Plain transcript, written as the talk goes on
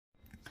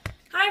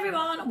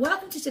everyone,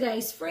 welcome to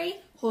today's free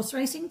horse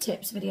racing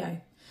tips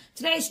video.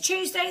 Today is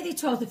Tuesday the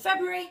 12th of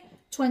February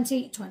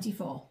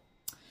 2024.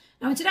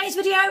 Now in today's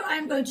video I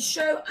am going to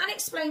show and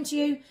explain to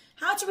you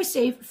how to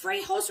receive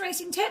free horse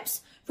racing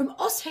tips from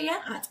us here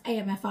at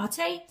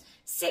AMFRT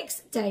 6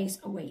 days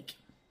a week.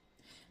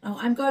 Now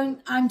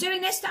I'm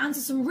doing this to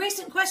answer some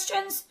recent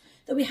questions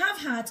that we have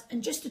had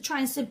and just to try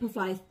and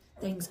simplify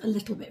things a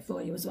little bit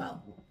for you as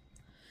well.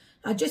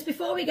 Now, just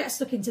before we get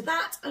stuck into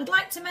that, I'd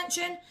like to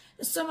mention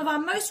that some of our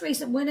most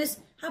recent winners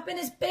have been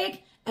as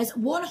big as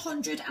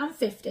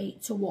 150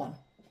 to 1.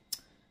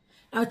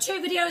 Now,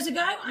 2 videos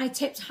ago, I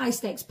tipped High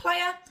Stakes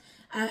Player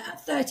at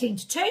 13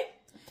 to 2,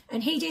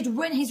 and he did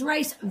win his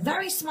race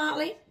very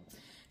smartly.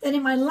 Then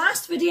in my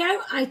last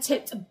video, I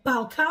tipped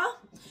Balcar,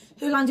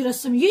 who landed us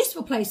some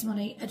useful place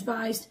money,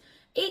 advised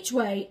each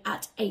way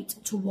at 8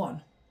 to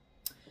 1.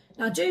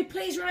 Now, do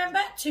please remember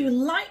to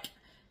like,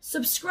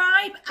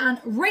 subscribe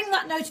and ring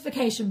that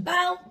notification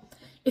bell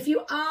if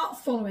you are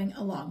following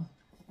along.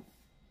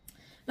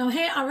 Now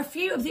here are a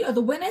few of the other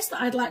winners that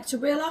I'd like to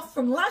reel off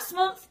from last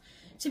month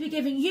to be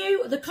giving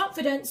you the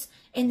confidence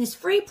in this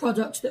free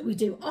product that we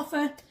do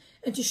offer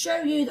and to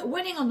show you that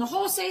winning on the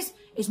horses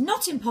is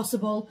not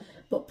impossible,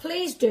 but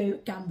please do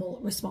gamble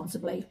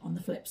responsibly on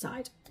the flip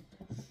side.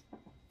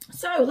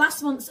 So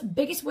last month's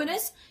biggest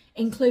winners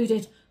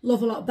included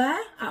Love A Lot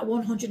Bear at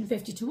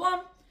 150 to 1,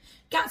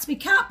 GATSBY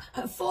CAP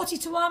at 40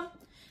 to 1,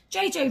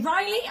 JAY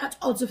REILLY at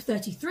odds of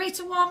 33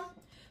 to 1,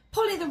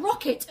 Polly the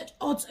Rocket at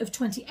odds of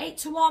 28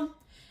 to 1,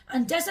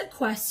 and Desert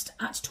Quest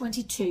at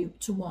 22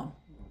 to 1.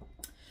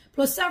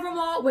 Plus several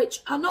more which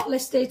are not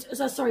listed,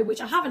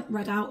 which I haven't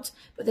read out,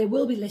 but they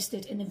will be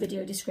listed in the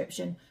video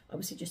description,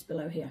 obviously just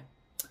below here.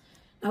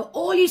 Now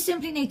all you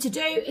simply need to do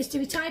is to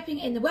be typing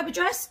in the web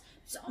address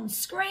that's on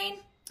screen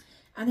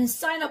and then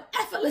sign up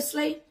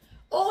effortlessly,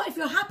 or if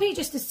you're happy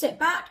just to sit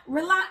back,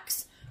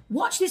 relax,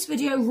 watch this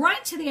video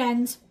right to the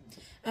end.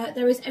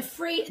 There is a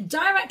free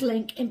direct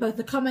link in both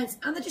the comments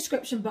and the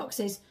description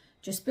boxes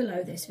just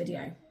below this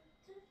video.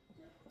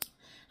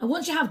 And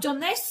once you have done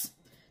this,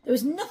 there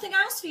is nothing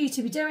else for you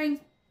to be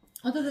doing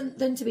other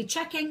than to be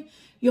checking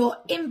your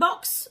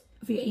inbox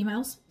for your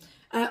emails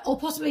or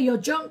possibly your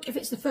junk if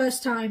it's the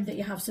first time that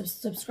you have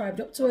subscribed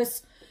up to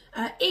us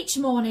each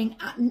morning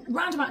at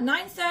around about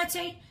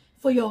 9:30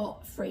 for your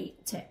free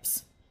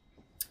tips.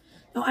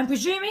 Now, I'm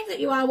presuming that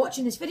you are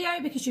watching this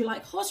video because you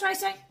like horse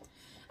racing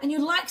and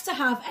you like to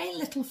have a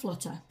little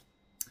flutter.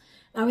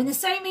 Now, in the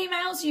same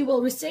emails, you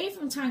will receive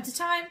from time to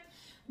time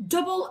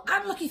double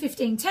and lucky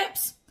 15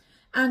 tips,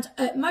 and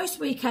at most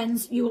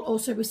weekends, you will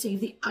also receive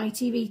the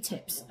ITV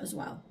tips as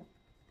well.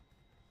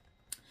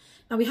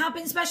 Now, we have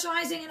been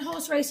specialising in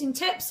horse racing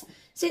tips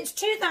since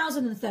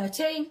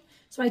 2013,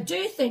 so I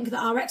do think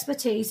that our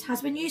expertise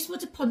has been useful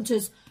to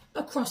punters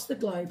across the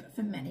globe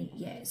for many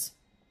years.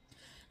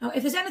 Now,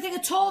 if there's anything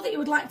at all that you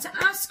would like to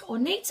ask or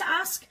need to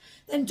ask,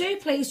 then do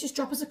please just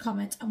drop us a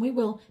comment and we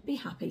will be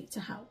happy to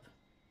help.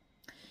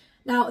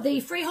 Now, the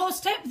free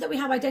horse tip that we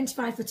have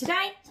identified for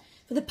today,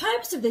 for the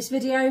purpose of this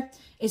video,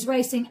 is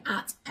racing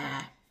at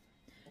Ayr.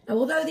 Now,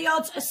 although the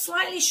odds are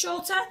slightly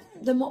shorter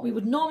than what we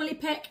would normally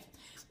pick,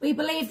 we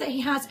believe that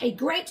he has a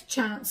great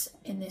chance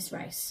in this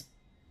race.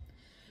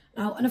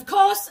 Now, and of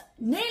course,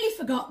 nearly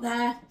forgot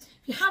there,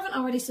 if you haven't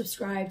already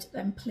subscribed,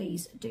 then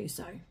please do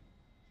so.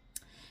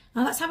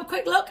 Now let's have a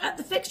quick look at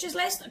the fixtures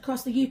list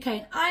across the UK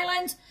and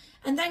Ireland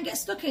and then get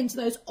stuck into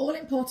those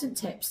all-important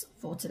tips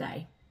for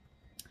today.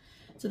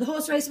 So the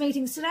horse race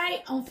meetings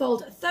today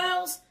unfold at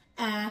Thurles,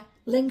 Ayr,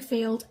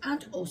 Lingfield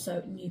and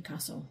also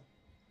Newcastle.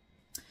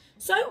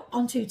 So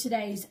on to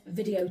today's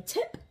video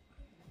tip.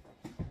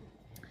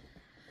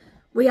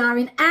 We are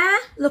in Ayr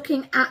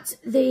looking at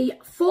the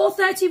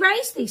 4:30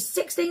 race, the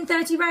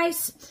 16:30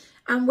 race,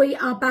 and we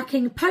are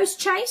backing Post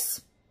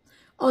Chase,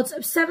 odds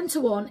of 7 to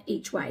 1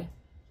 each way.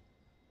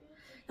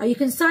 Now you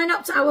can sign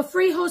up to our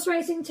free horse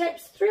racing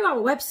tips through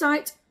our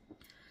website.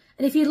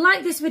 And if you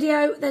like this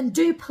video, then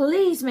do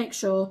please make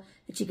sure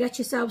that you get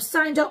yourself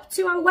signed up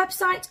to our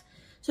website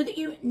so that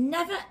you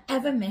never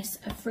ever miss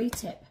a free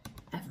tip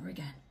ever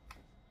again.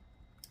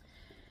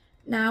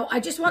 Now, I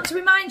just want to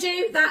remind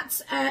you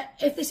that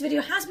if this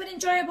video has been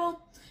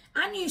enjoyable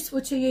and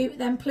useful to you,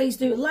 then please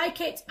do like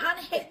it and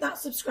hit that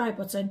subscribe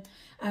button.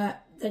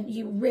 Then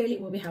you really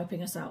will be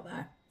helping us out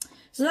there.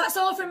 So that's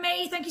all from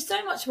me. Thank you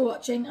so much for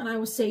watching and I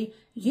will see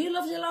you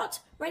lovely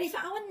lot ready for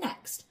our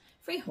next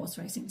free horse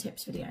racing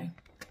tips video.